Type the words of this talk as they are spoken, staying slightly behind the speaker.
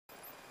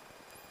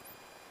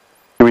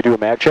we do a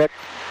mag check?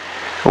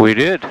 We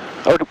did.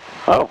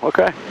 Oh,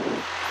 okay.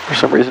 For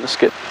some reason it's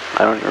skipped.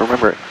 I don't even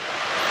remember it.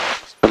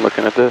 Just been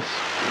looking at this.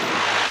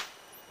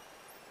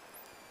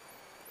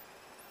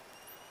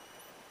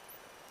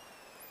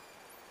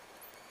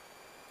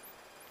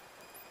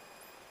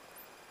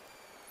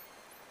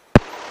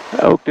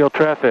 Oakdale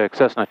traffic,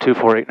 Cessna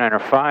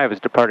 24895 is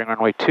departing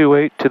runway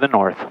 28 to the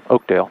north,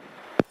 Oakdale.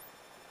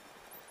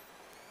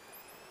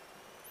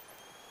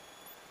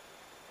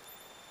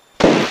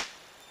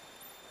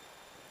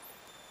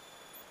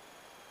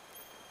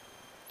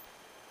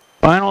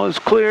 Final is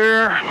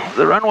clear,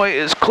 the runway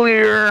is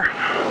clear.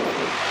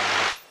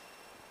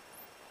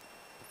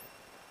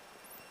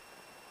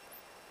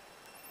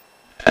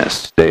 And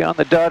stay on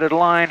the dotted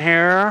line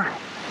here.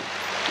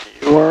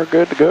 You are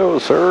good to go,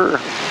 sir.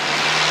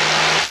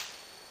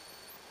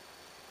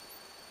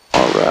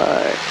 All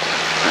right.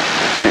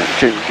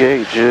 Engine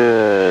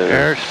gauges.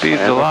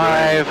 Airspeed's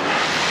alive.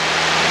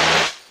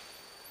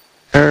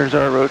 There's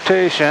our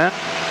rotation.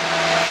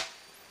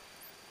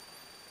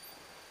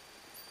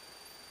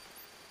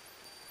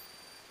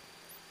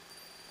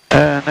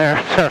 And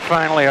there's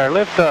finally our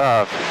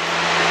liftoff.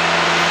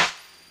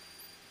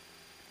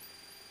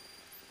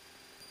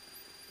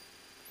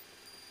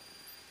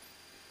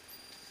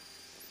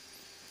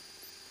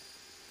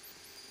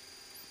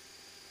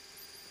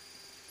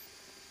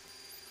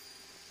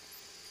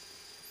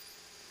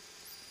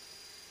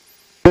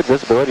 Good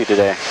visibility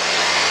today.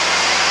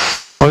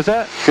 What was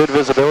that? Good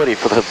visibility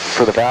for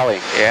the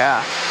valley.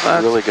 Yeah.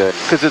 Really good.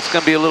 Because it's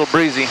going to be a little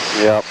breezy.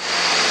 Yep.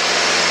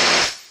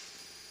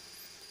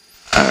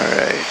 All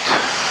right.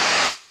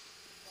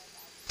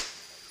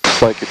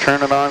 Looks like you're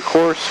turning on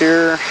course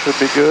here. Should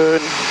be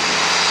good.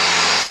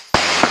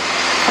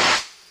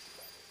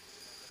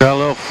 Got a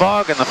little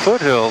fog in the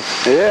foothills.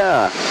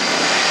 Yeah.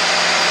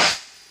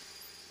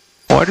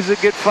 Why does it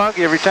get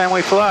foggy every time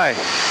we fly?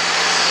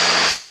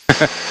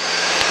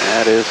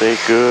 That is a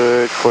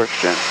good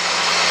question.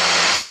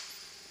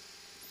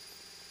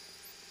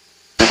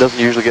 It doesn't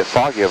usually get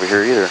foggy over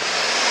here either.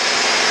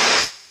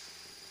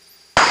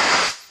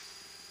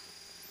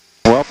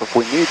 Well, if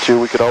we need to,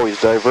 we could always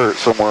divert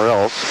somewhere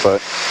else,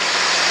 but...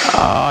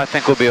 I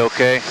think we'll be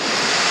okay.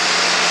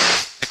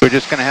 We're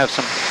just going to have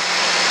some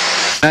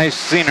nice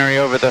scenery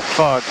over the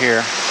fog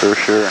here. For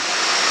sure.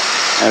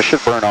 And it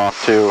should burn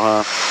off too,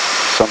 huh? At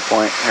some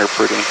point here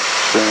pretty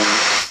soon.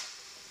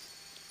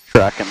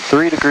 Tracking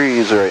 3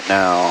 degrees right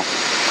now.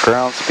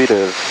 Ground speed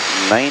of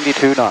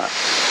 92 knots.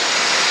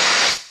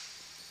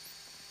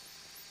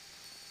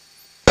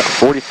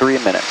 43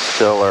 minutes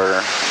till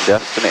our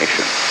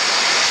destination.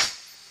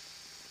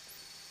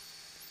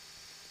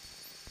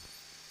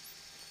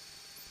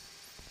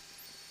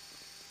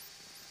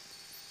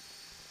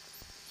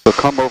 So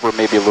come over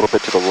maybe a little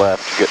bit to the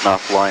left, getting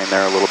off line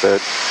there a little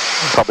bit.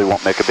 Probably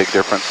won't make a big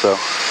difference though.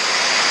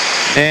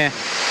 Yeah.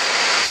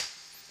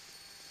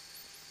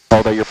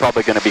 Although you're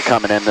probably going to be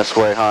coming in this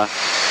way, huh?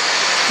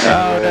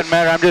 No, it doesn't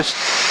matter. I'm just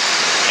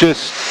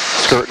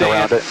skirting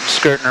around it.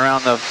 Skirting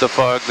around the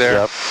fog there.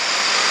 Yep.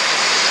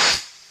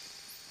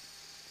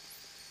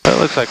 But it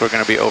looks like we're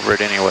going to be over it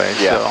anyway.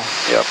 Yeah. So.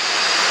 Yep.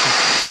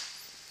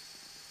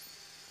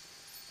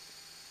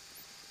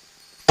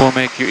 We'll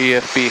make your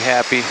EFB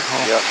happy.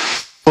 We'll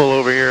pull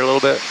over here a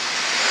little bit.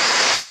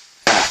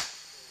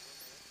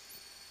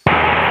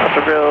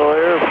 Oakdale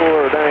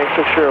Airport,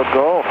 96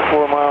 Golf,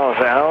 4 miles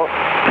out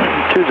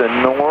to the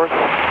north,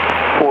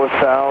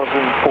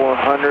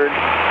 4,400,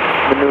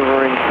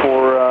 maneuvering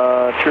for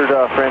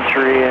teardrop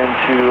entry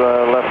into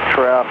left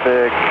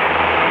traffic,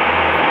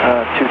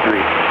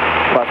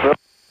 23.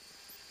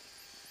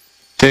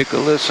 Take a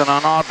listen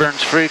on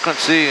Auburn's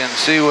frequency and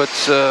see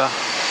what's,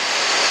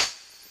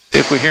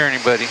 if we hear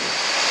anybody.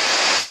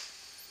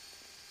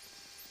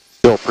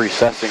 Still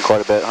precessing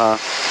quite a bit, huh?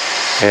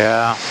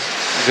 Yeah,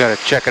 we got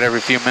to check it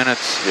every few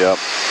minutes. Yep.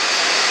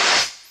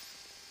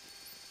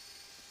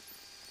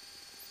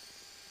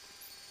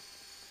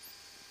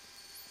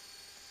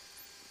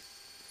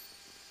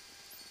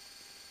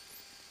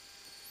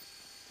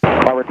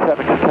 Forward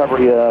 7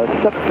 recovery,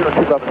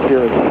 702 up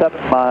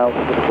 7 miles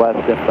to the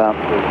west inbound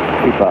for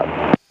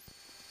 25.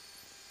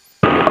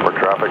 Harbor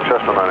traffic,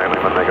 Cessna 98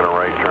 Lima making a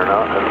right turn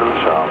out, head to the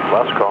south.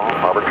 Last call,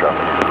 harbor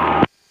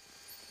traffic.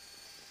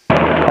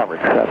 Harbor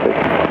traffic,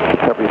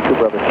 recovery 2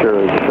 Bravo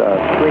Sierra is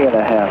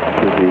 3.5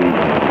 to the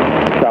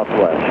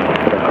southwest,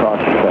 going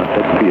across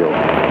midfield.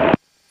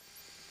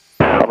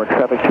 Harbor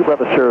traffic, 2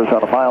 Bravo Sierra is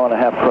on 1.5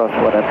 miles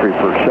crosswind entry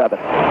for 7,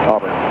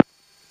 Auburn.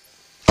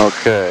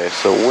 Okay,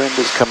 so wind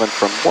is coming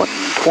from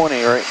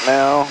 120 right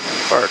now.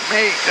 Pardon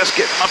me, just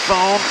getting my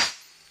phone.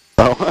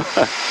 Oh.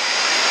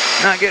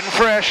 Not getting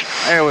fresh.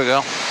 There we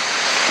go.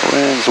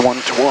 Wind's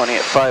 120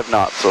 at 5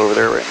 knots over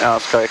there right now.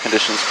 Sky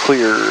conditions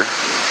clear.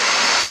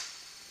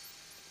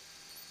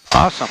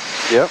 Awesome.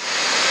 Yep.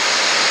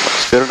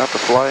 Looks good enough to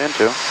fly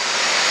into.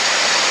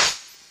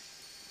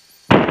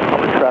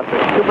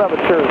 Traffic, 2 Bravo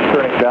Sierra is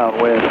turning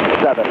downwind,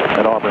 7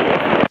 at Auburn.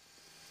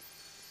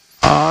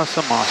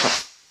 Awesome,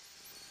 awesome.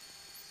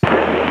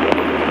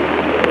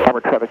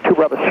 Harbor traffic, 2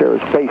 Bravo Sierra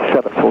is base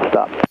 7, full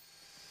stop.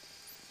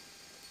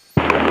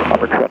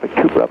 Auburn traffic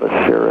 2 Bravo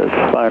Sierra's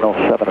final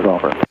 7 at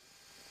Auburn.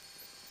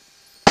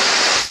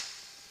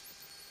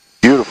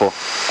 Beautiful.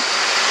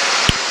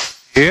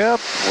 Yep.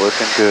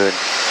 Looking good.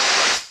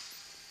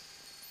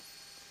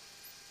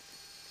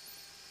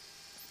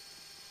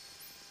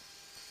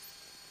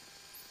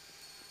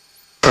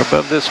 We're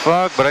above this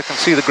fog, but I can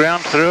see the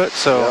ground through it,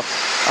 so yep.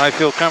 I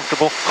feel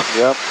comfortable.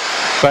 Yep.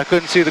 If I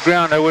couldn't see the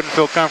ground, I wouldn't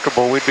feel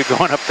comfortable. We'd be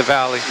going up the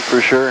valley.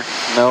 For sure.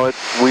 No,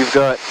 we've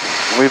got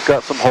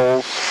some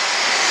holes.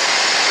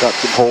 Got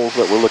some holes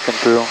that we're looking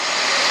through.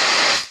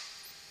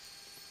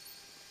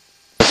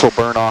 This will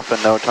burn off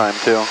in no time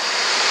too.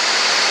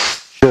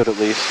 Should at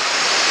least.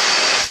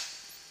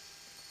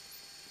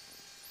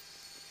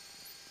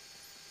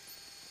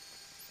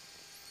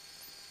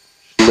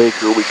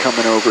 Lake are we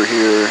coming over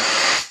here?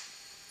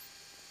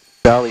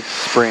 Valley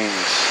Springs.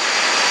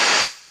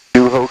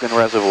 New Hogan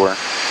Reservoir.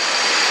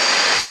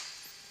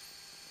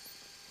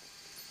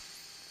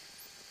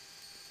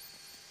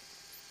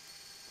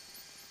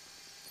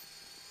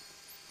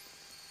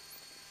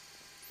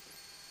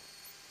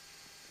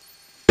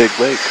 Big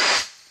lake.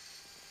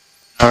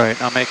 All right,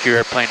 I'll make your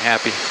airplane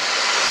happy.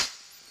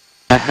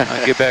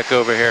 I'll get back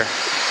over here.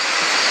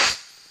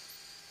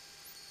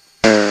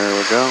 There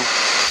we go.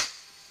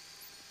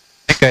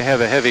 I think I have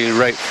a heavy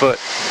right foot.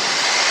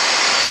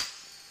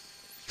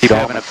 Keep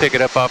having to pick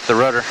it up off the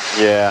rudder.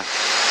 Yeah.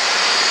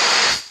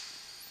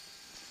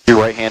 You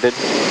right-handed?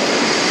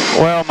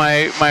 Well,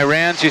 my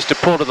Rans used to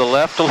pull to the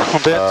left a little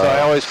bit, so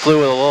I always flew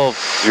with a little.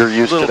 You're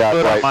used to that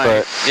right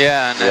foot.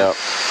 Yeah, and yep.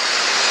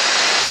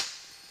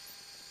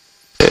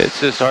 It's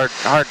just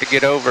hard to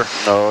get over.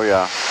 Oh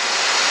yeah.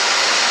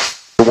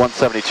 The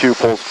 172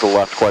 pulls to the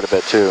left quite a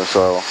bit too,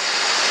 so.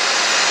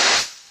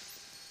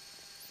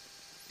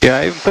 Yeah,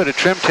 I even put a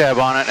trim tab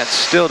on it and it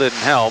still didn't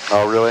help.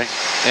 Oh really?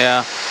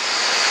 Yeah.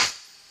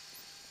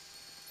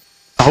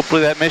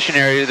 Hopefully that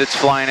missionary that's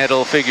flying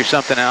it'll figure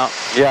something out.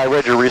 Yeah, I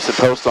read your recent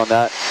post on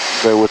that.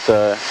 With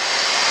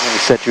he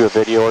sent you a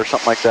video or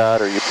something like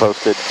that, or you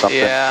posted something.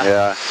 Yeah.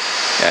 Yeah.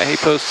 Yeah, he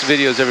posts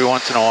videos every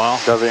once in a while.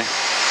 Does he?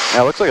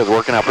 Yeah, it looks like it's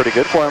working out pretty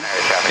good for him.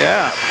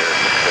 Yeah.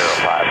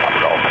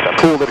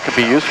 Cool that it could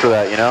be used for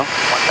that, you know?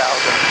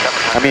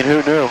 I mean,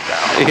 who knew?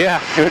 Yeah.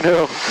 Who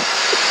knew?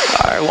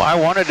 I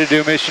wanted to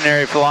do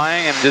missionary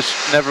flying and just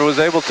never was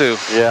able to.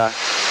 Yeah.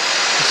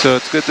 So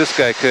it's good this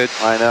guy could.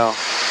 I know.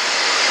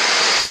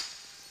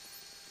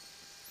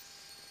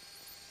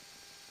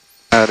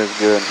 That is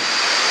good.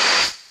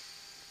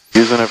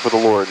 Using it for the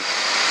Lord.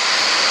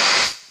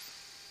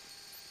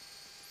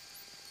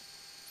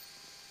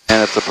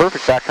 And it's a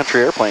perfect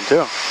backcountry airplane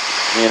too,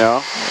 you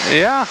know?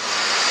 Yeah.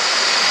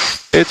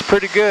 It's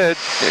pretty good.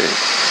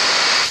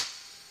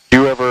 Do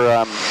you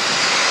ever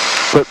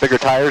put bigger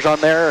tires on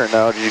there, or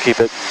no? Did you keep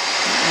it?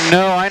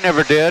 No, I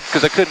never did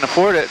because I couldn't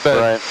afford it, but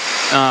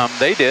right.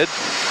 They did.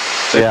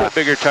 They put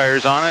bigger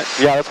tires on it.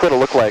 Yeah, that's what it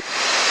looked like.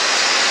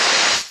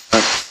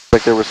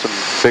 Like there was some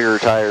bigger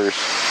tires.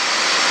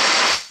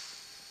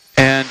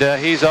 And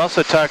he's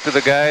also talked to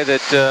the guy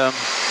that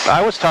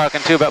I was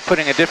talking to about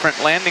putting a different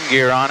landing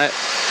gear on it.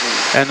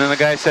 And then the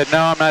guy said, no,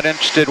 I'm not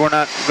interested. We're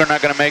not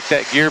going to make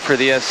that gear for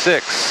the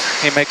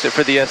S6. He makes it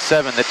for the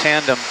S7, the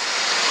tandem.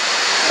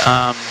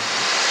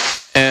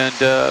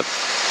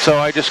 So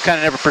I just kind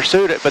of never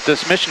pursued it. But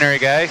this missionary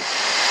guy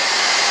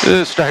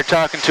started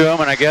talking to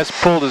him, and I guess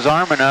pulled his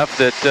arm enough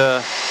that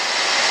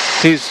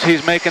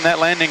he's making that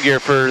landing gear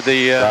for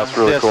the, that's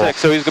really the S6. cool.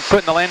 So he's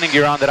putting the landing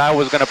gear on that I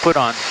was going to put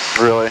on.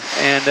 Really?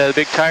 And the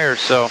big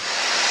tires. So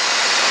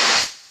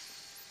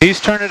he's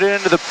turning it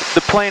into the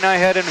plane I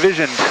had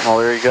envisioned. Well,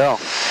 there you go.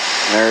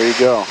 There you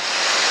go.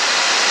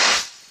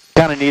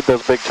 Kind of need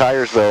those big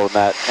tires though in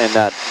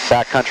that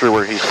back country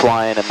where he's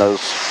flying and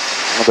those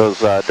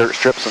dirt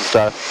strips and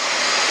stuff.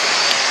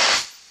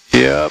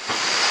 Yep.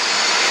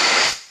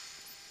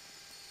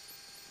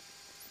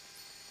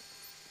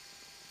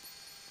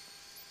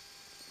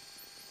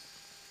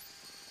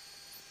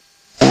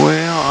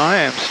 Well, I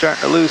am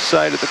starting to lose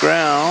sight of the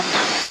ground.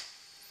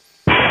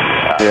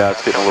 Yeah,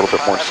 it's getting a little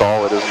bit more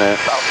solid, isn't it?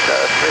 About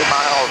 3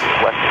 miles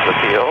west of the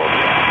field,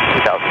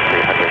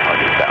 2,300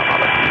 meters down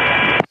on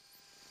it.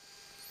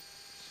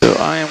 So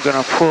I am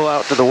going to pull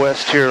out to the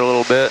west here a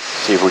little bit.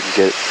 See if we can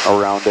get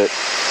around it.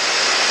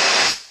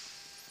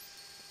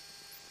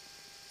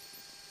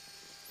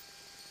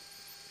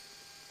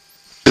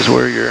 This is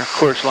where your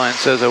course line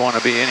says I want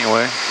to be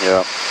anyway.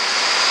 Yeah.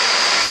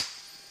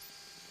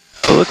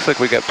 It looks like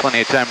we got plenty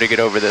of time to get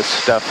over this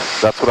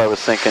stuff. That's what I was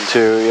thinking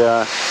too,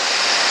 yeah.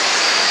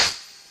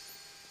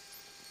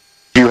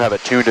 Do you have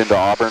it tuned into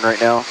Auburn right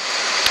now?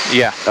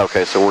 Yeah.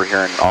 Okay, so we're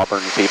hearing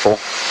Auburn people.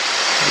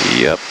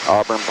 Yep.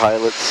 Auburn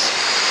pilots.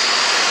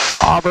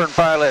 Auburn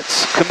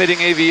pilots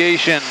committing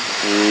aviation.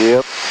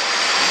 Yep.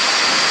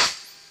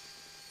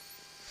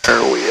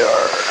 There we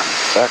are,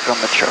 back on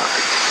the chart.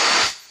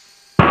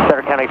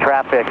 Sutter County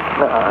traffic,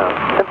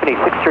 Symphony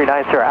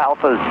 6390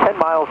 Alpha is 10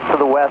 miles to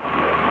the west,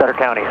 Sutter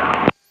County.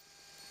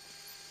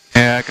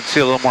 Yeah, I can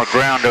see a little more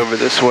ground over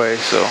this way,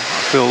 so I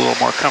feel a little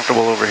more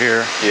comfortable over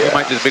here. Yeah. We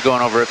might just be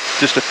going over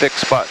just a thick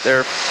spot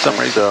there for some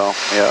reason. So,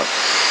 yeah.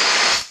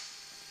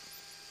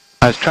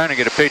 I was trying to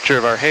get a picture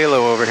of our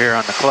halo over here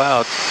on the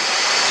clouds.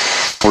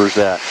 Where's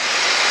that?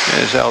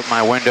 It's out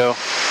my window.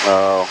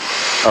 Oh,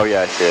 oh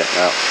yeah, I see it.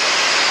 Yeah.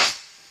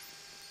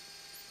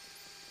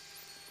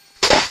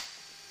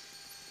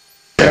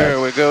 There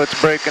we go, it's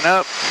breaking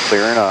up.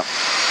 Clearing up.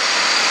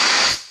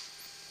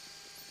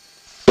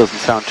 Doesn't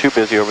sound too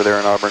busy over there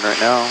in Auburn right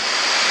now.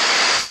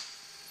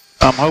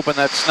 I'm hoping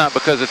that's not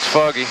because it's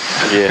foggy.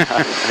 Yeah,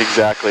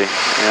 exactly.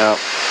 Yeah.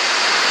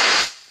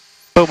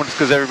 Hoping it's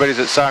because everybody's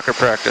at soccer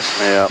practice.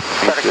 Yeah.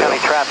 Sutter County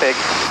traffic.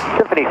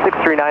 Symphony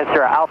 639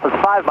 Sierra Alpha's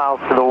 5 miles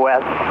to the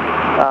west.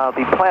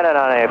 Be planning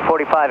on a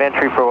 45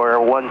 entry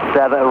for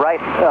 17, right,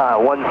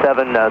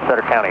 17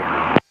 Sutter County.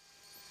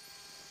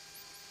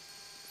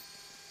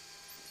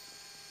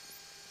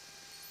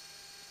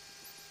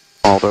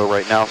 Although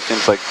right now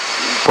seems like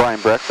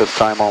prime breakfast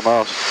time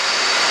almost.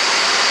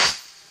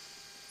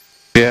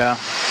 Yeah.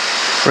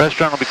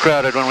 Restaurant will be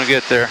crowded when we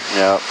get there.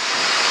 Yeah.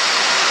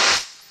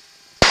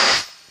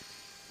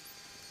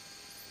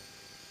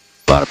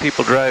 A lot of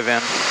people drive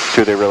in.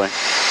 Do they really?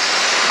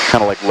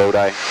 Kind of like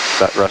Lodi,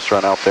 that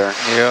restaurant out there.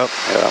 Yep.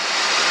 Yeah.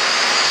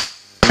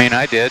 I mean,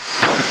 I did.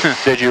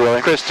 Did you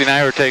really? Christy and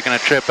I were taking a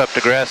trip up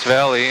to Grass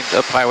Valley,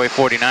 up Highway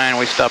 49.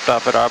 We stopped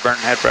off at Auburn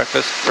and had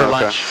breakfast for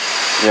lunch.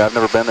 Yeah, I've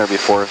never been there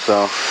before,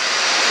 so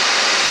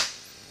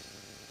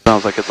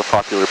sounds like it's a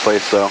popular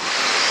place, though.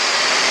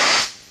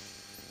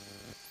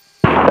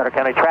 Sutter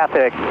County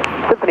traffic.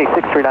 Symphony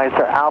 639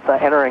 Sierra Alpha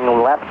entering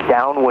left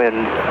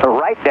downwind, or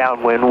right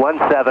downwind,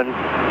 17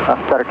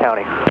 Sutter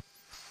County.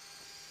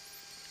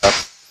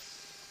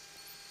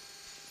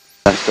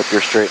 Messed up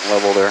your straight and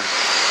level there.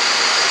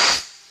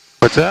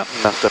 What's that?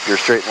 Messed up your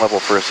straight and level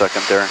for a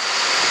second there.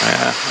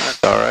 Yeah,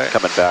 that's all right.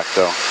 Coming back,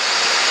 though.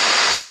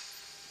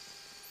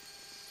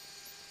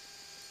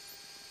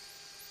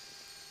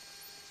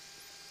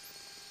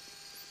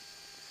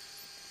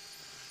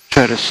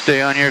 Try to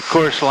stay on your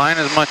course line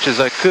as much as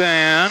I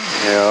can.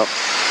 Yep.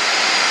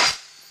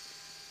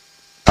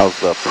 How's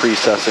the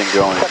precessing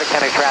going? Sutter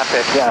County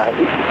traffic.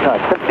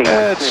 Symphony.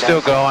 It's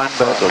still going,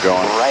 but Still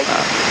going. Right.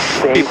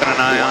 keeping an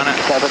eye on it.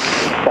 7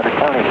 Sutter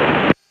County.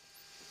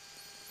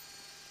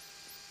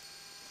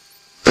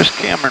 Where's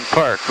Cameron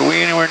Park? Are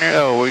we anywhere near?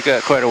 Oh, we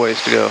got quite a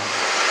ways to go. All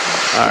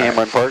right.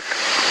 Cameron Park?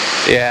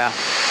 Yeah.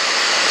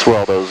 It's where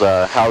all those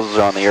houses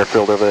are on the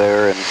airfield over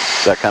there, and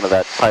that kind of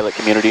that pilot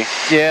community.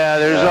 Yeah,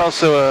 there's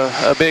also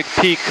a big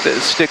peak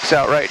that sticks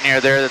out right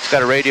near there that's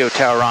got a radio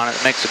tower on it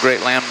that makes a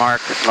great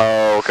landmark.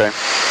 Oh, okay.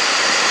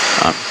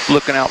 I'm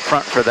looking out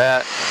front for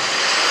that.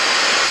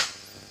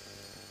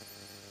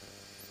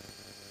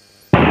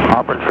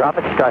 Auburn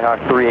traffic,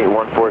 Skyhawk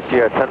 3814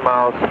 Sierra, 10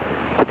 miles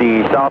to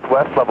the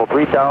southwest, level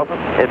 3000,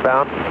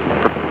 inbound,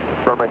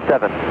 runway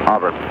 7,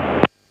 Auburn.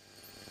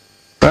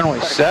 Runway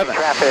 7.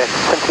 Traffic,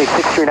 Symphony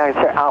 639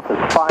 Sierra Alpha's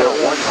final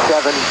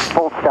 17,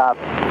 full stop,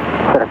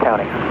 Sutter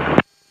County.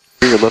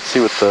 Here, let's see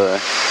what the,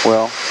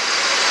 well,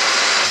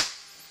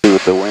 see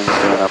what the wind's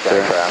doing up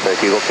there.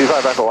 Traffic, Eagle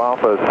 25 Echo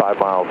Alpha is 5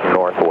 miles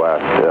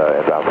northwest,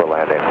 inbound for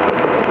landing,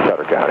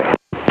 Sutter County.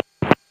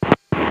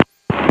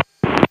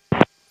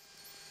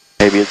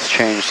 Maybe it's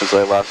changed since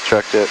I last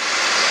checked it.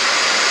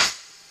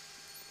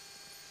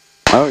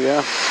 Oh,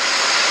 yeah.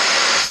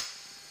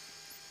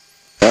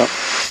 Yep.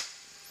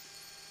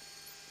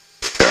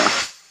 There.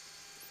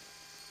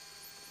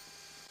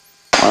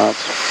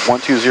 It's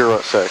 120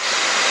 at 6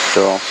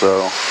 still,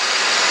 so.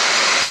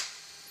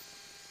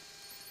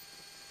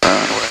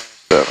 Runway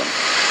 7.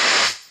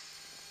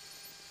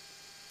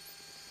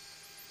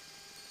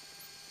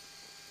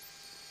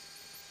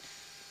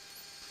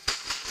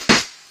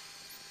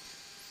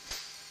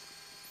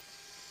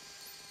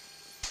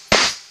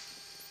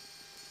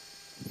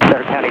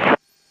 Sutter County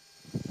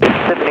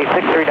Symphony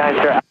 639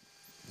 Sierra.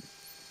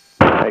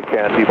 Hey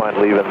Ken, do you mind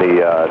leaving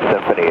the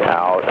Symphony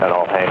out, and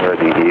I'll hangar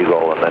the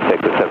Eagle and then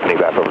take the Symphony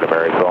back over to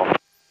Marysville?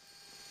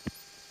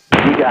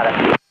 You got it.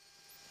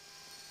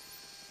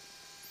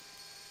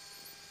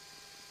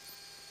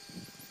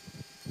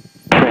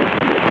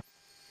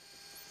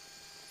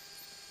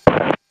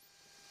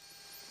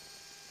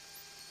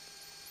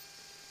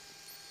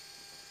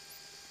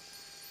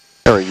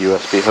 Or a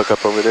USB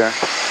hookup over there.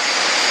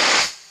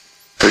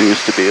 There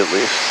used to be at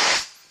least.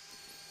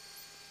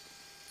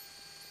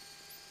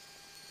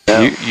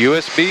 Yeah.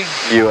 USB?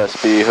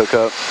 USB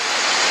hookup.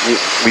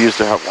 We used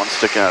to have one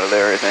sticking out of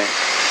there, I think.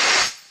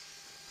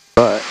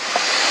 But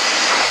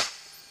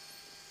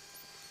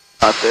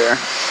not there.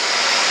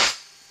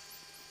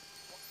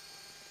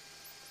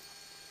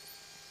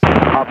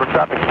 Auburn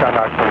traffic,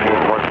 Skyhawk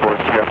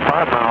 3814 Sierra,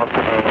 5 miles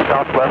to the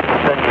southwest,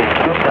 descending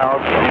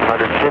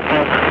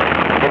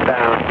 2,850,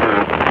 inbound to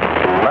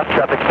left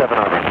traffic 7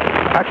 Auburn.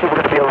 Actually,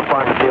 we're going to be able to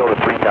find the field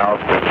at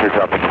 3,000 and clear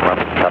traffic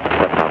left traffic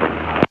 7 Auburn.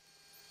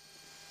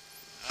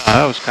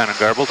 That was kind of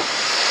garbled.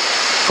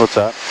 What's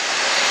that?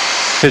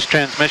 His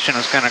transmission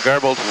was kind of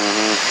garbled.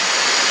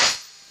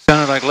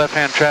 Sounded like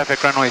left-hand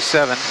traffic, runway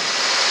 7.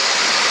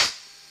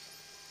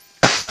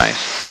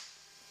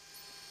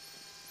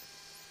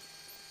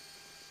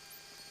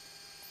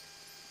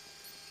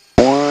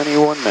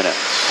 21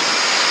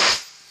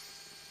 minutes.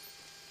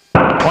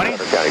 20?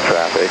 Sutter County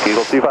traffic.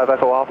 Eagle 25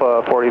 Echo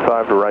Alpha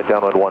 45 to right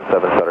downwind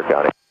 17 Sutter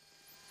County.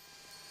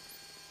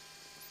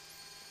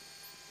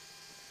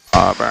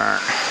 Auburn.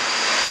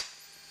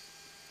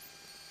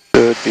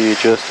 Should be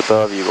just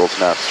above Eagle's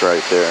Nest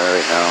right there,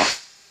 right now.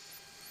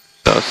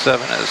 So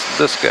 7 is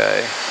this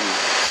guy.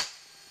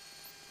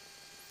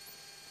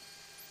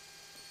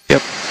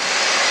 Yep.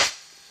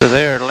 So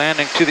they're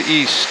landing to the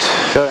east.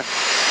 Okay.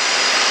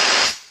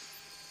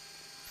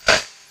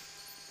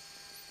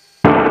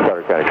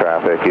 Sutter County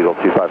traffic. Eagle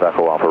 25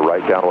 Echo Alpha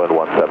right downwind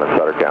 17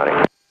 Sutter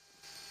County.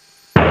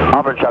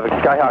 Auburn traffic,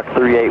 Skyhawk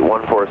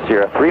 3814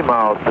 Sierra, 3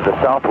 miles to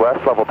the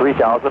southwest, level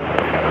 3000,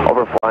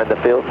 overflying the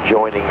field,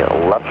 joining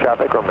left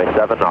traffic, runway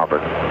 7,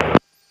 Auburn.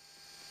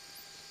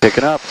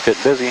 Picking up, it's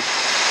getting busy.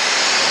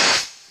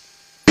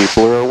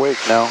 People are awake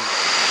now.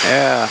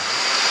 Yeah.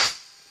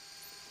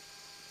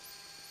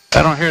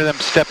 I don't hear them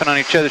stepping on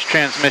each other's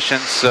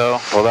transmissions, so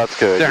Well, that's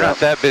good. they're not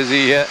that busy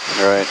yet.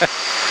 Right.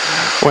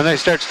 When they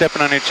start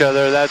stepping on each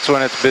other, that's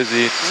when it's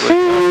busy. It's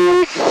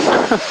like,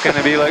 it's going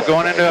to be like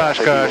going into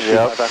Oshkosh.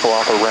 Yep. Echo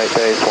Alpha right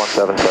base,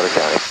 17 Sutter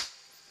County.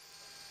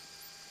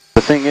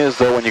 The thing is,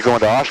 though, when you go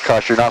into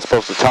Oshkosh, you're not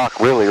supposed to talk,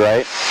 really,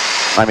 right?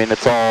 I mean,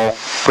 it's all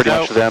pretty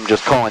much them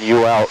just calling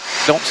you out.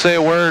 Don't say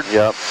a word.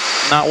 Yep.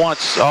 Not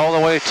once. All the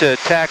way to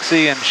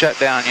taxi and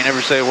shutdown. You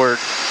never say a word.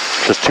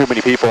 Just too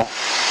many people.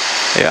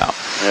 Yeah.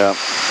 Yeah.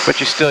 But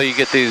you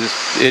get these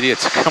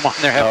idiots come on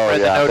there, haven't Oh,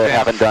 read the yeah, note they down.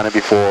 haven't done it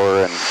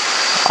before, and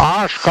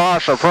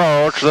Oshkosh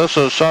approach, this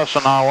is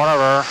Cessna,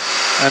 whatever.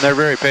 And they're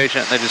very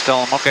patient. They just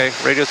tell them, okay,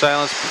 radio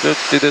silence,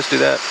 do this, do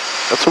that.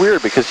 that's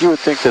weird because you would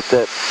think that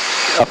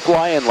a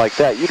fly-in like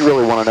that, you'd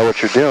really want to know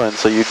what you're doing,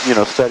 so you'd,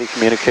 study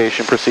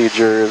communication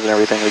procedures and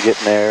everything to get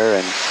in there,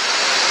 and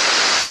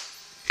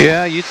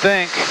Yeah, you'd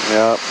think.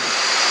 yeah.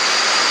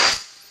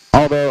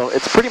 Although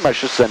it's pretty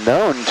much just a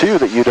known too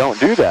that you don't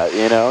do that,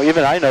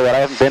 Even I know that I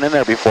haven't been in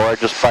there before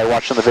just by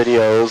watching the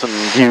videos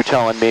and you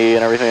telling me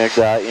and everything like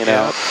that,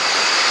 Yep.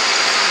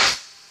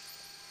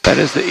 That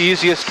is the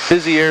easiest,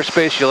 busy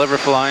airspace you'll ever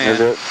fly in. Is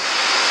it?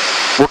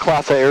 What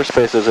class of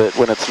airspace is it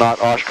when it's not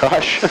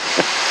Oshkosh?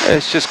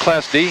 It's just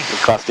Class D.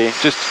 It's Class D?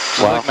 Just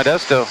Wow. like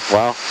Modesto.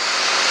 Wow.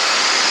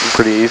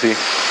 Pretty easy.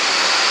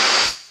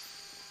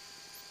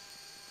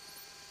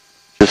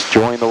 Just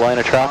join the line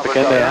of traffic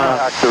in there,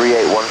 huh?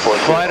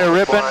 3814. Fly to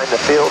Ripon,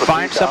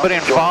 find somebody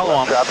and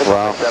follow them.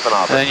 Wow.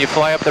 And then you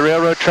fly up the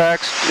railroad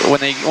tracks.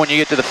 When you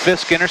get to the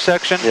Fisk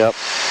intersection, Yep.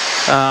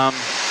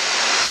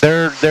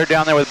 they're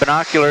down there with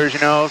binoculars,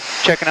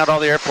 checking out all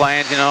the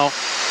airplanes,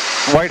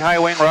 white high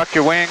wing, rock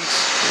your wings,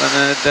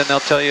 and then they'll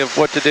tell you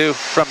what to do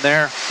from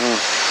there.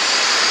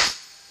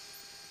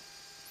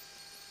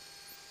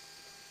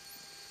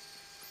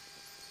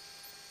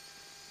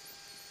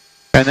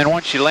 And then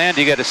once you land,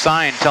 you get a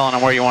sign telling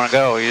them where you want to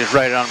go. You just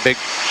write it on a big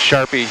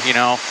Sharpie,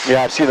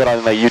 Yeah, I've seen that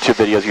on the YouTube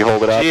videos. You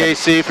hold it up.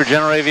 GAC for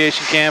general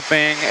aviation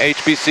camping,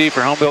 HBC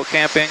for home built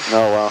camping.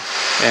 Oh, wow.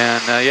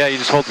 And yeah, you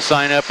just hold the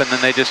sign up and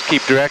then they just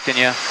keep directing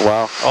you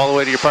Wow. all the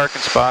way to your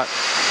parking spot.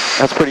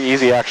 That's pretty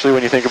easy, actually,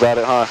 when you think about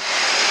it, huh?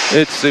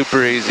 It's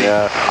super easy.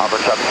 Yeah. Auburn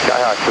traffic,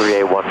 Skyhawk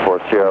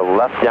 3814,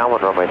 left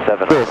downwind runway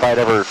 7. Sure, if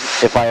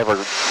I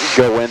ever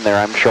go in there,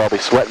 I'm sure I'll be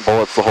sweating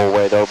bullets the whole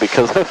way, though,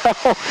 because of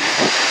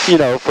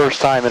how,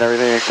 first time and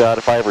everything like that,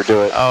 if I ever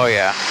do it. Oh,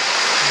 yeah.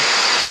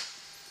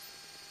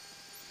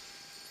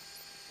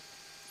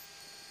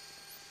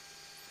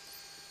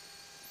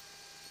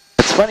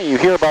 It's funny, you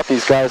hear about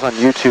these guys on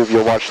YouTube,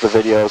 you'll watch the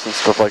videos and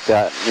stuff like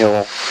that,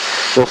 and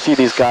you'll see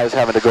these guys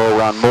having to go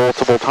around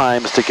multiple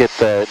times to get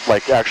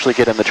actually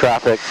get in the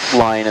traffic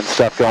line and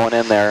stuff going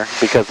in there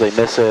because they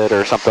miss it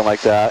or something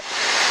like that.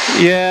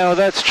 Yeah, well,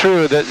 that's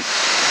true. That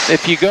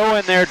if you go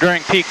in there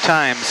during peak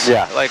times,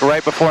 Yeah. like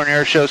right before an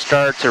air show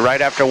starts or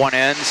right after one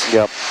ends,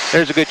 Yep.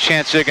 there's a good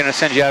chance they're going to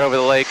send you out over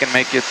the lake and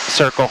make you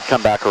circle.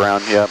 Come back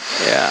around, yep.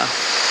 Yeah.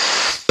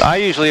 I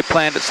usually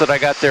planned it so that I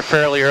got there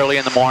fairly early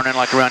in the morning,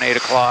 like around 8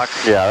 o'clock,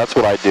 Yeah, that's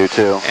what I do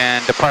too.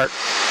 and depart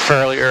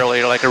fairly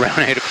early, like around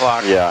 8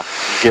 o'clock. Yeah,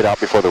 get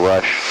out before the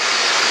rush.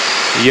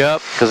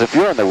 Yep. Because if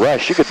you're in the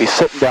rush, you could be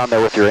sitting down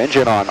there with your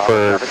engine on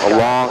for a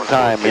long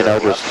time,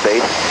 just...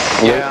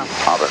 Yeah.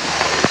 Auburn.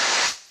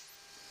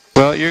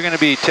 Well, you're going to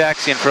be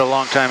taxiing for a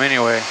long time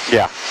anyway.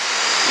 Yeah.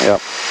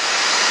 Yep.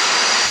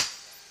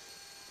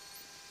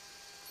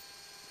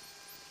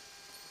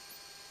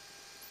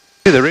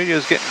 See, the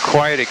radio's getting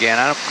quiet again.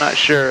 I'm not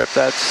sure if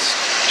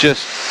that's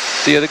just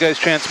the other guy's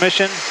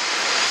transmission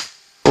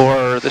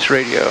or this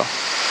radio.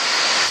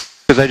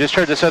 Because I just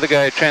heard this other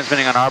guy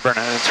transmitting on Auburn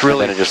and it's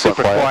really And then it just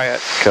super went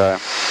quiet. Okay.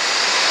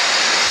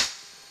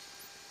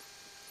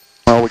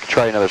 Well, we could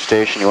try another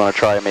station. You want to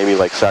try maybe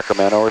like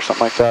Sacramento or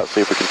something like that?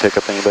 See if we can pick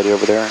up anybody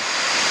over there.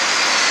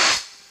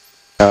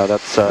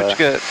 That's... What you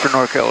got for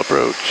NorCal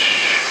approach?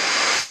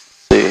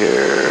 see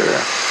here.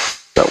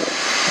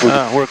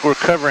 We're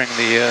covering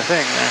the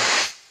thing there.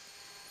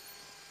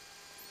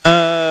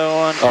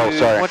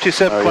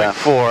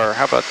 127.4.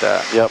 How about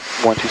that? Yep,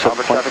 Auburn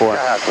traffic, 127.4.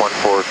 Skyhawk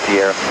 14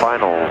 Sierra,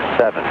 final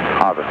 7,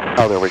 Auburn.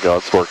 Oh, there we go.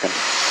 It's working.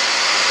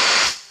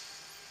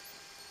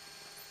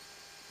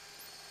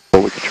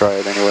 But we could try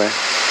it anyway.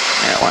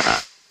 Yeah, why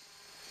not?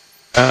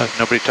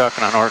 Nobody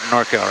talking on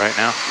NorCal right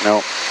now.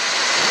 Nope.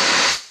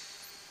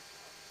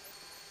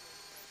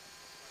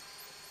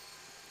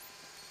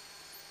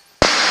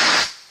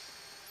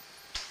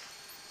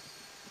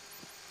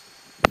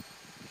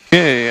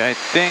 Okay, I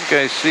think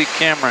I see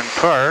Cameron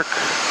Park.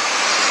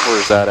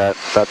 Where's that at?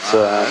 That's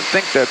I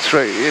think that's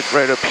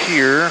right up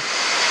here.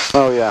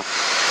 Oh yeah.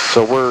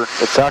 So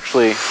it's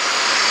actually,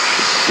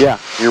 yeah,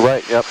 you're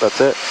right. Yep,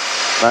 that's it.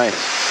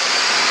 Nice.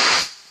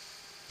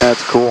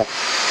 That's cool.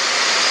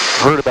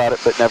 Heard about it,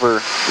 but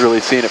never really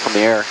seen it from the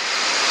air.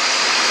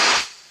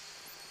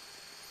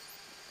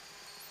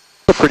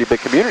 It's a pretty big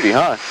community,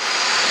 huh?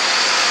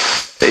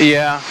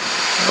 Yeah.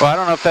 Well, I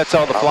don't know if that's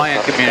all the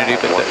fly-in community,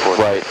 but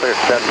right. Clear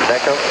 7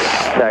 Echo,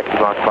 taxi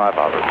Mach 5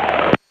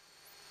 Auburn.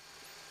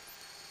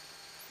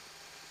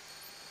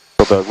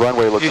 So the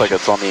runway looks like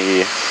it's on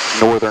the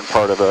northern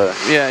part of the...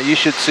 Yeah, you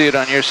should see it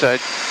on your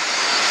side.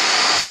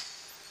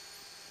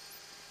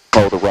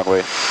 Oh, the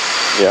runway.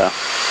 Yeah.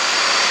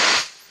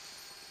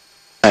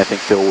 I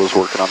think Bill was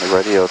working on the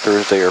radio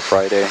Thursday or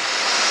Friday.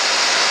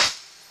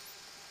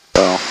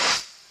 So,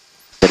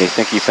 and I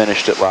think he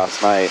finished it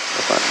last night,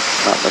 if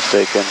I'm not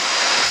mistaken.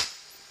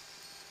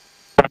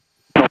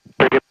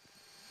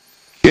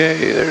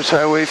 Okay, there's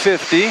Highway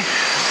 50.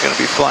 Gonna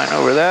be flying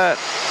over that.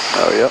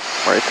 Oh, yep,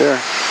 right there.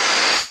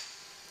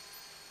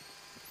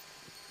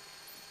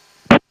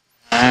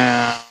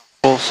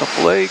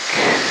 Folsom Lake.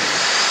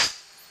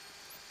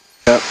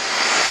 Yep.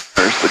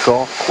 There's the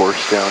golf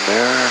course down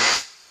there.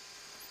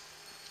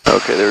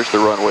 Okay, there's the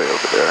runway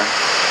over there.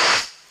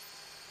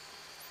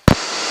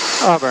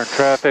 Auburn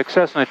traffic,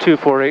 Cessna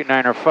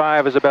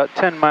 24895 is about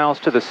 10 miles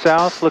to the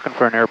south, looking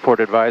for an airport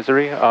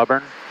advisory.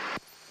 Auburn.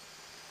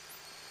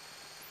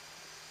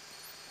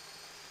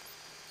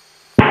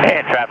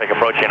 And traffic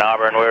approaching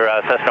Auburn. We're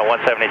Cessna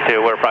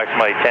 172. We're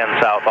approximately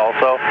 10 south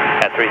also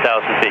at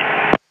 3,000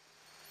 feet.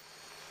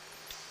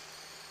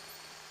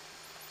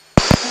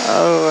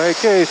 Oh,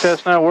 okay,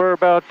 Cessna, we're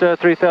about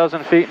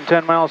 3,000 feet and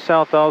 10 miles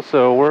south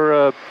also.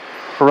 We're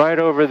right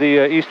over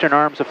the eastern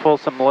arms of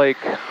Folsom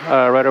Lake,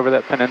 right over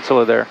that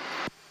peninsula there.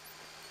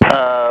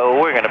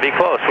 We're going to be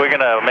close. We're going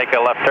to make a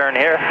left turn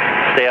here.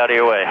 Stay out of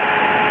your way.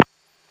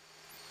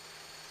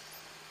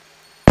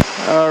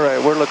 All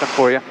right, we're looking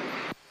for you.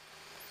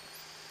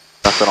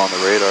 Nothing on the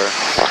radar.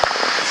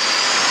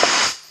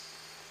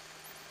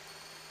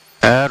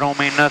 That don't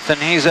mean nothing.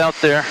 He's out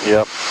there.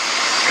 Yep.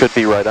 Could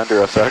be right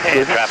under us, actually.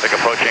 And traffic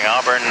approaching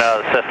Auburn,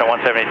 Cessna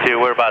 172.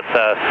 We're about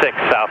 6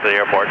 south of the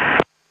airport.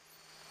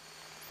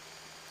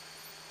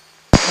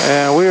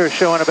 And we are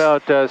showing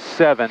about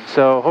 7,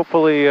 so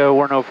hopefully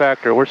we're no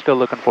factor. We're still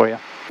looking for you.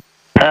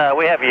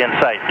 We have you in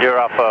sight. You're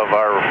off of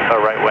our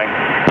right wing.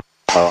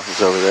 Oh,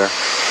 he's over there.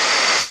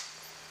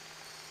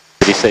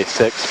 Did he say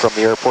 6 from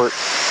the airport?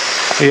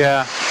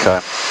 Yeah.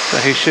 Okay. So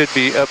he should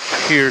be up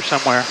here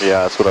somewhere.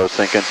 Yeah, that's what I was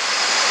thinking.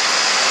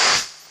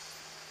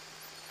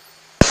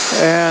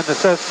 And the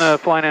Cessna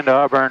flying into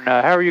Auburn,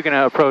 how are you going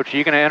to approach? Are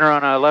you going to enter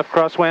on a left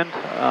crosswind?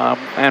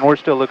 And we're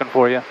still looking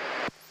for you.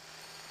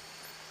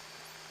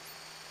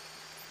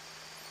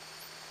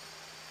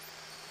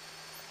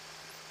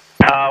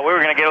 We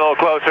were going to get a little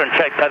closer and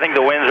check. I think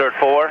the winds are at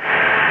 4.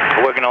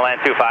 We're going to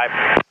land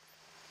 25.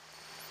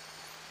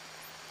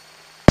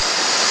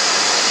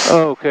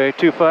 Okay,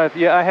 25.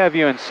 Yeah, I have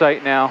you in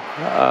sight now.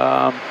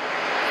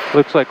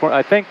 Looks like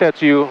I think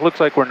that's you. Looks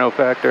like we're no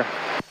factor.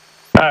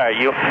 All right,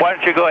 why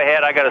don't you go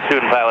ahead? I got a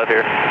student pilot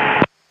here.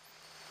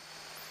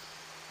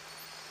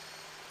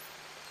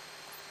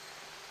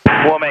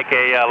 We'll make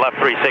a left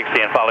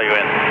 360 and follow you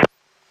in.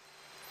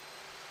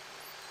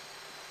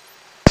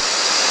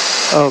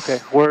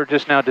 Okay, we're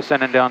just now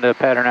descending down to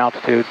pattern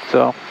altitude,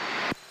 so.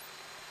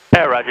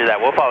 Yeah, roger that.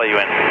 We'll follow you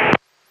in.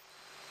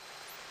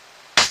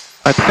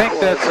 I think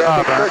that's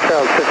Auburn.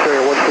 Churchill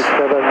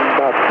 63167,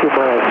 about 2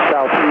 miles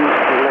southeast,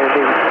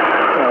 landing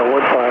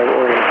 15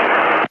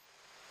 Orient.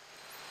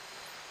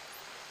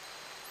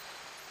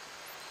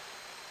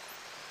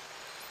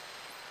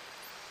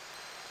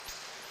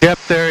 Yep,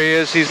 there he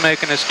is. He's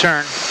making his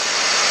turn.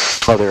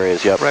 Oh, there he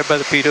is, yep. Right by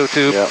the pitot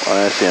tube. Yep,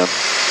 I see him.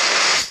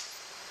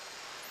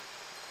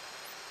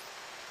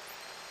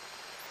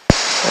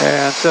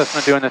 And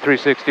Cessna doing the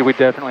 360, we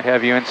definitely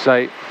have you in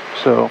sight.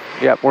 So,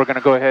 yep, we're going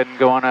to go ahead and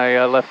go on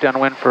a left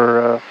downwind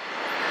for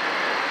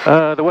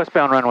the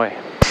westbound runway.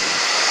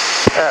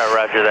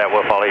 Roger that.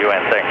 We'll follow you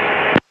in.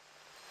 Thanks.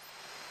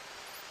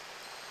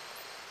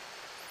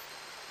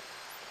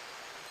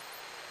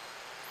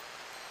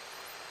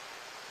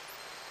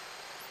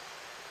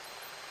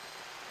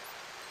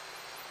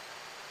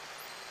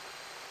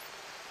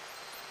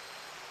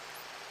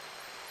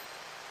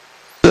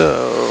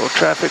 So,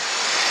 traffic.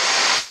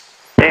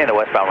 And the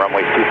westbound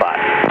runway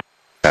 25.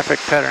 Traffic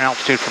pattern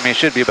altitude for me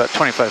should be about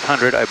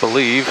 2,500, I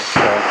believe.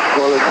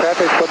 Well, in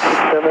traffic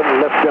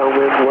 167, left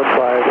downwind 15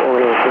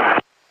 Orient.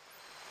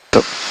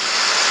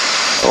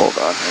 Hold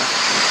on here.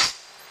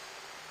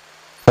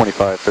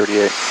 25,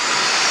 38.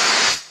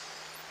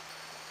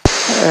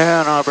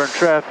 And Auburn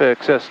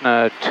traffic,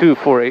 Cessna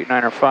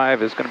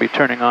 24895 is going to be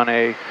turning on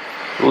a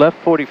left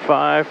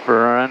 45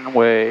 for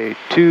runway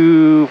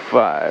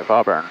 25,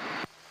 Auburn.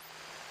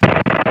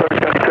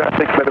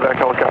 Traffic, medevac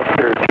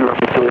helicopter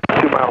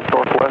 2 miles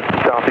northwest,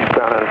 southeast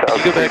bound at 1,000. Can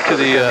you go back to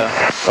the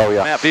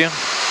map view?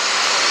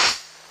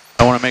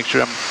 I want to make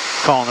sure I'm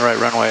calling the right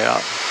runway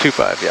out.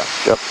 25, yeah.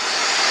 Yep.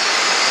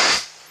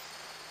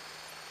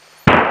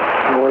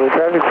 Northern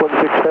traffic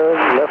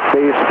 167, left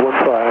base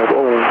 15,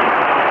 orange.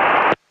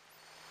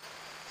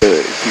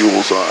 Okay,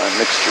 fuel's on,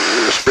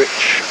 mixture's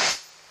rich.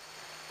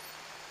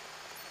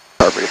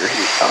 Carburetor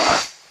heat on.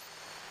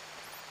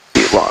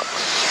 Heat locks.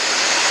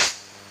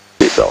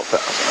 Seat belt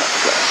fasten.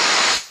 Okay.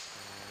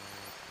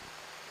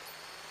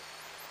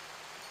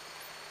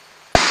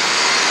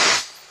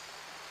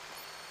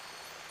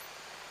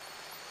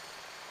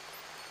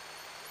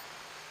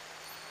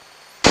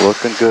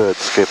 Looking good,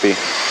 Skippy.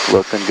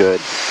 Looking good.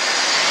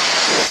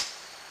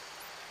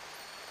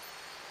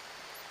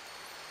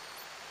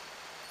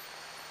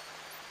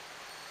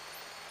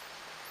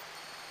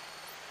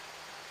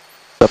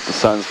 Except the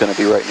sun's going to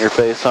be right in your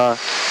face, huh?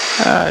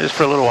 Just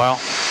for a little while.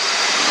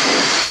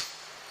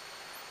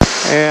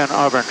 And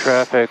Auburn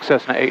traffic,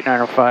 Cessna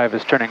 8905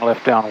 is turning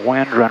left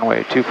downwind,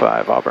 runway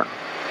 25, Auburn.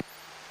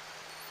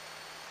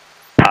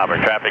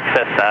 Auburn traffic,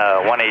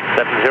 Cessna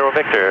 1870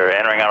 Victor,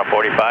 entering on a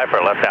 45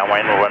 for left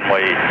downwind,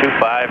 runway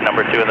 25,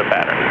 number 2 in the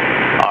pattern.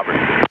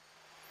 Auburn.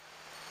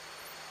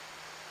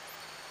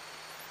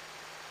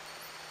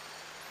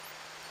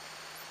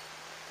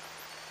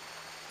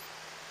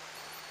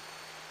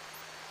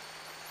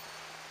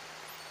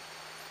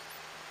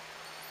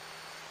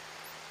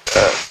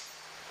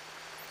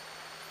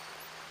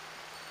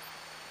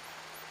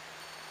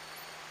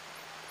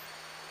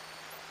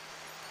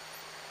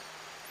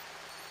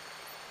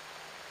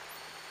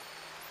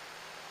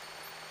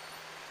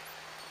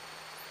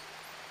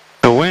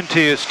 The wind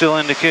T is still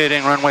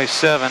indicating runway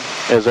 7.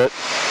 Is it?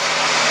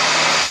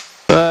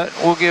 But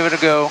we'll give it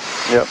a go.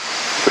 Yep.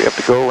 If we have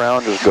to go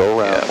around, just go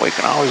around. Yeah, we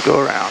can always go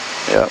around.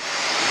 Yep.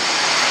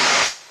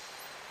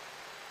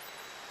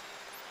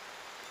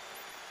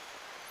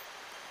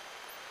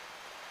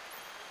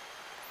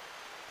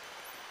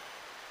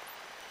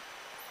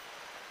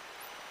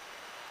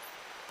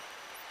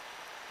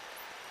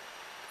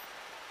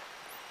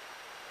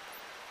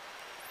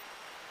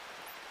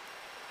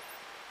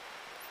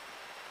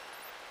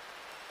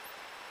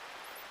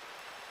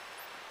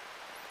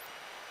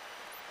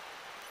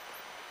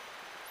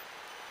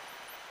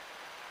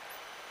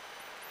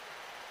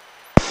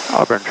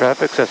 Auburn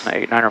traffic, Cessna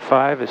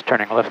 8905 is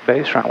turning left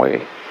base,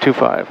 runway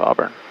 25,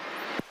 Auburn.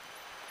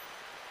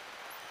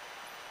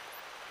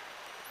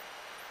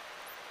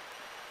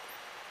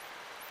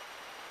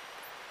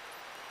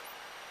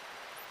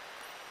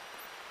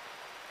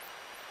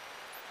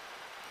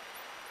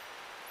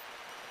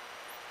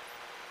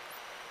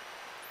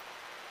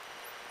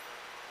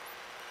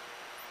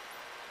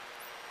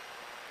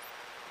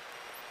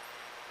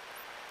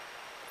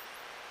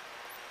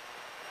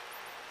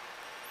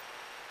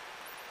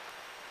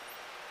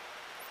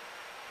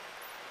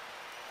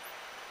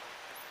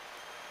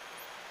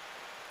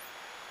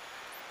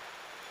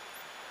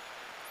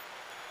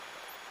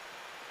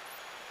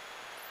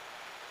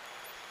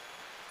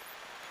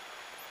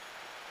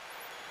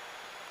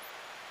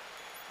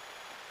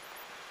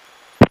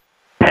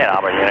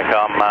 Auburn,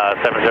 Unicom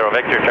 70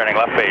 Victor, turning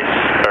left base,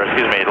 or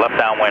excuse me, left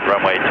downwind,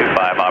 runway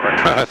 25, Auburn.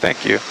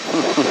 Thank you.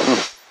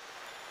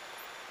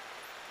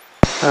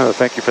 Oh,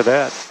 thank you for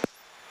that.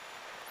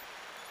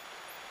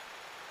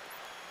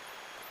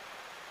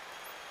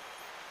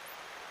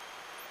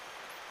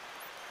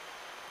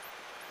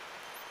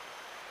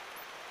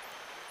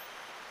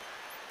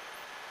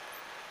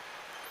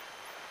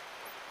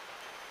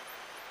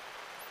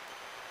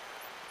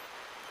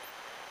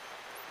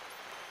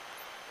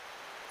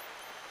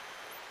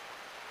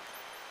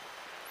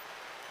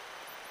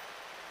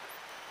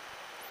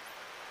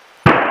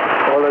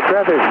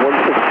 Traffic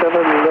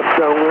 167, left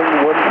downwind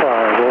 15,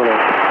 order.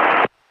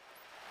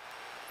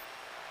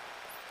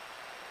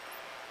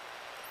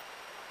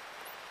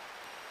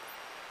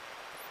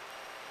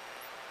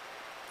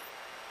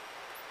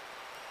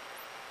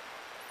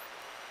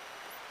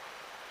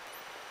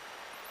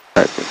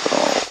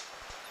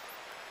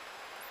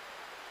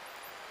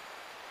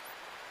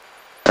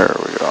 There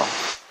we go.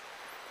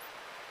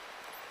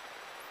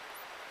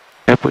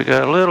 Yep, we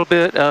got a little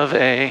bit of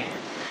a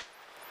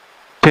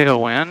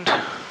tailwind.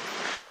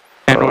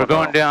 And we're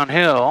going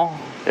downhill.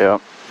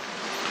 Yep.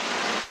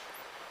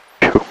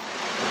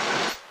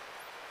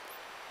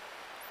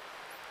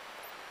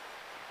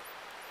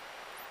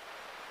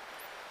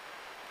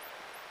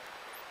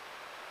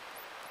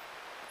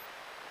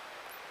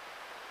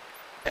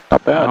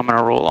 Not bad. I'm going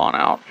to roll on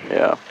out.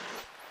 Yeah.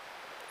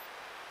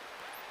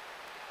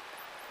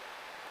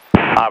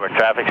 Auburn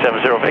traffic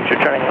 70 Victor,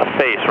 turning left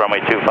base, runway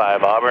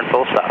 25, Auburn,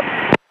 full stop.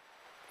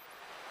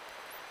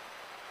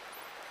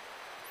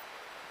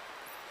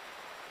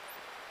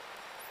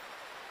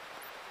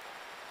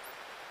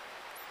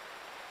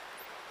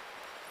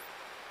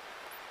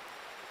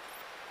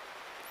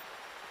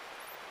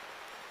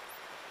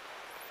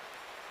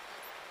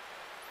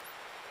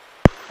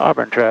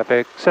 Auburn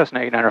traffic, Cessna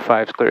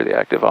 895 is clear the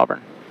active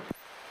Auburn.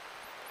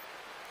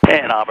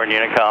 And Auburn,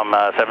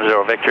 Unicom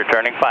 70 Victor,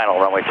 turning final,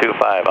 runway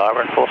 25,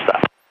 Auburn, full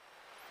stop.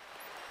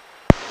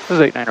 This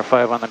is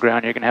 895 on the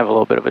ground, you can have a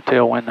little bit of a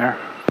tailwind there.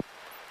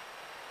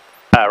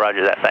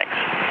 Roger that, thanks.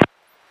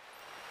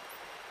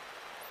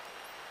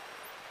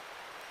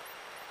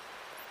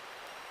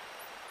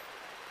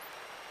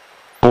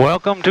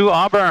 Welcome to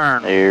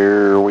Auburn.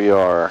 Here we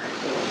are.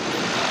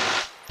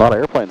 A lot of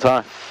airplanes,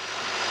 huh?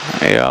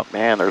 Yeah.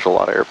 Man, there's a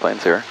lot of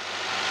airplanes here.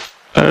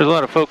 There's a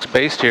lot of folks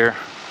based here.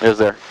 Is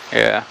there?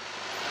 Yeah.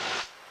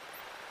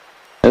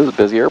 This is a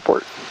busy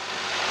airport.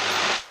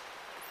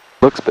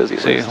 Looks busy.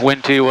 See,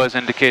 wind T was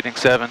indicating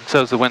 7,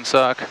 so's the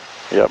windsock.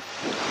 Yep.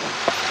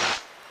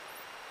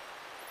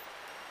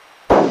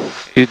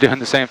 He's doing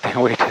the same thing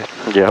we did.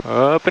 Yep.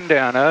 Up and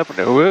down,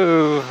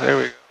 woo, there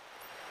we go.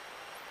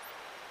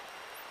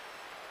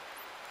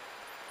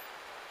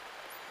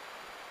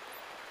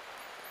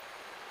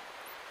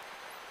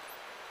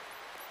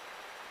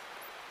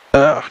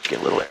 Get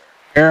a little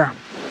air.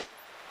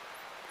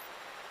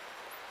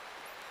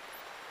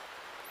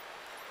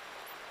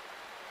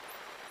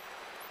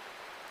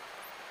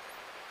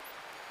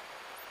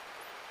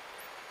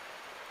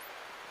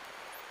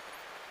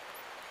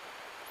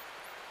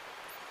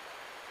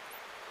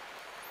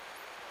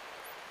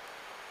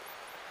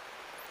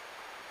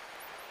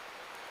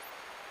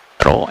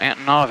 That old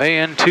Antonov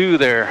AN2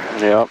 there.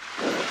 Yep.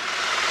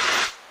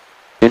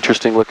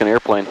 Interesting looking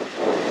airplane.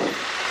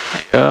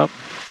 Yep.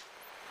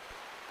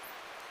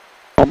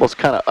 Almost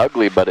kind of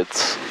ugly, but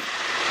it's...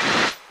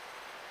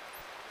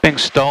 Thing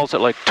stalls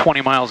at like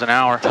 20 miles an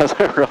hour. Does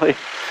it really?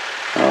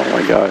 Oh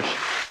my gosh.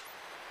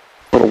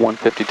 Little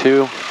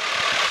 152.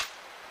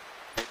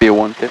 Maybe a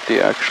 150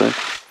 actually.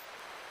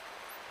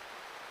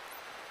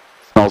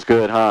 Smells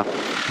good, huh?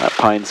 That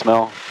pine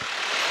smell.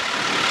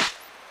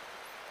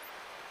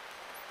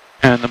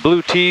 And the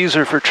blue T's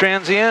are for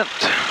transient.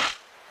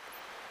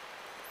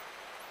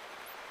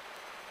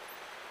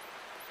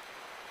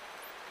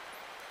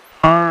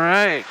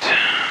 Alright.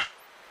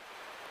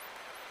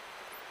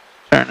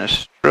 Turn the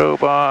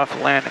strobe off,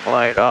 landing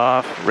light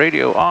off,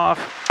 radio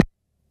off.